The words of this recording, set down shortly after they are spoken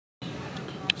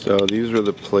So these were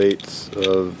the plates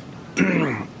of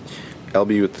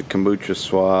LB with the kombucha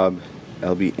swab,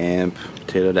 LB amp,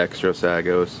 potato dextrose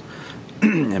agos,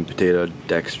 and potato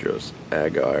dextrose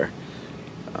agar,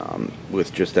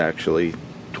 with just actually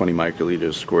 20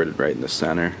 microliters squirted right in the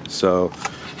center. So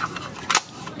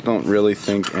don't really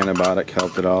think antibiotic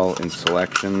helped at all in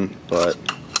selection, but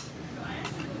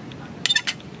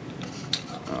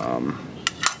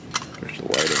wish the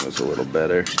lighting was a little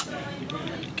better.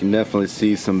 You can definitely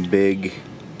see some big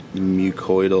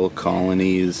mucoidal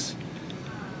colonies.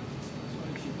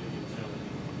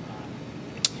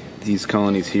 These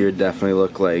colonies here definitely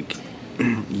look like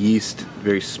yeast,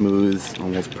 very smooth,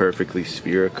 almost perfectly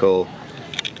spherical.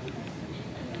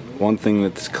 One thing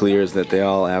that's clear is that they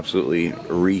all absolutely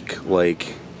reek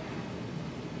like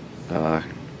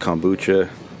kombucha,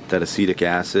 that acetic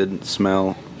acid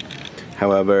smell.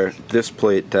 However, this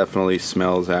plate definitely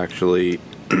smells actually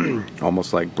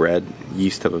almost like bread.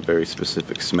 Yeast have a very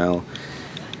specific smell.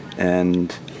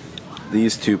 And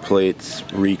these two plates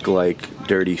reek like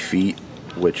dirty feet,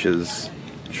 which is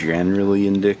generally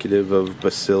indicative of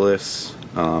Bacillus.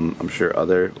 I'm sure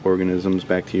other organisms,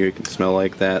 bacteria, can smell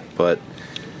like that, but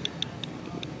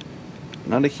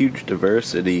not a huge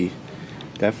diversity.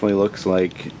 Definitely looks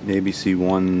like maybe see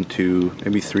 1, 2,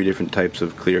 maybe 3 different types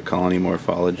of clear colony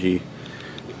morphology.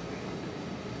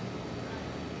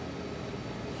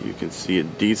 You can see a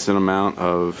decent amount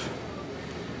of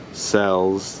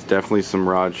cells, definitely some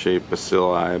rod-shaped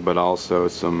bacilli, but also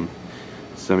some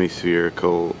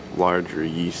semi-spherical, larger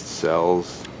yeast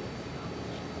cells.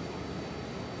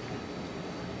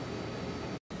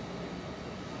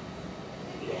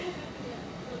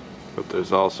 But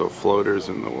there's also floaters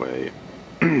in the way.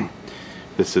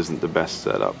 This isn't the best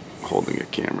setup, holding a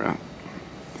camera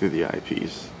through the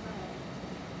eyepiece.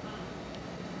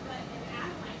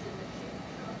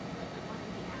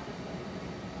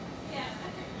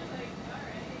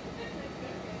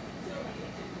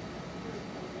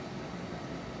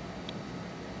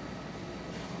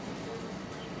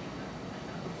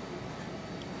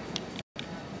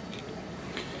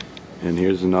 And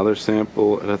here's another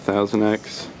sample at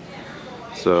 1000x.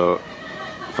 So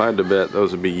if I had to bet,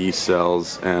 those would be yeast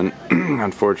cells, and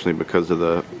unfortunately because of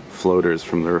the floaters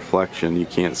from the reflection, you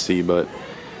can't see, but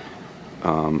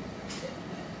to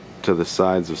the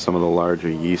sides of some of the larger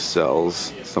yeast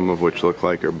cells, some of which look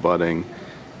like are budding,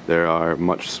 there are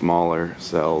much smaller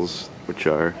cells, which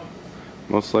are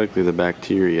most likely the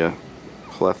bacteria,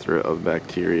 plethora of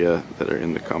bacteria that are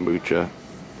in the kombucha.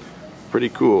 Pretty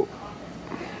cool.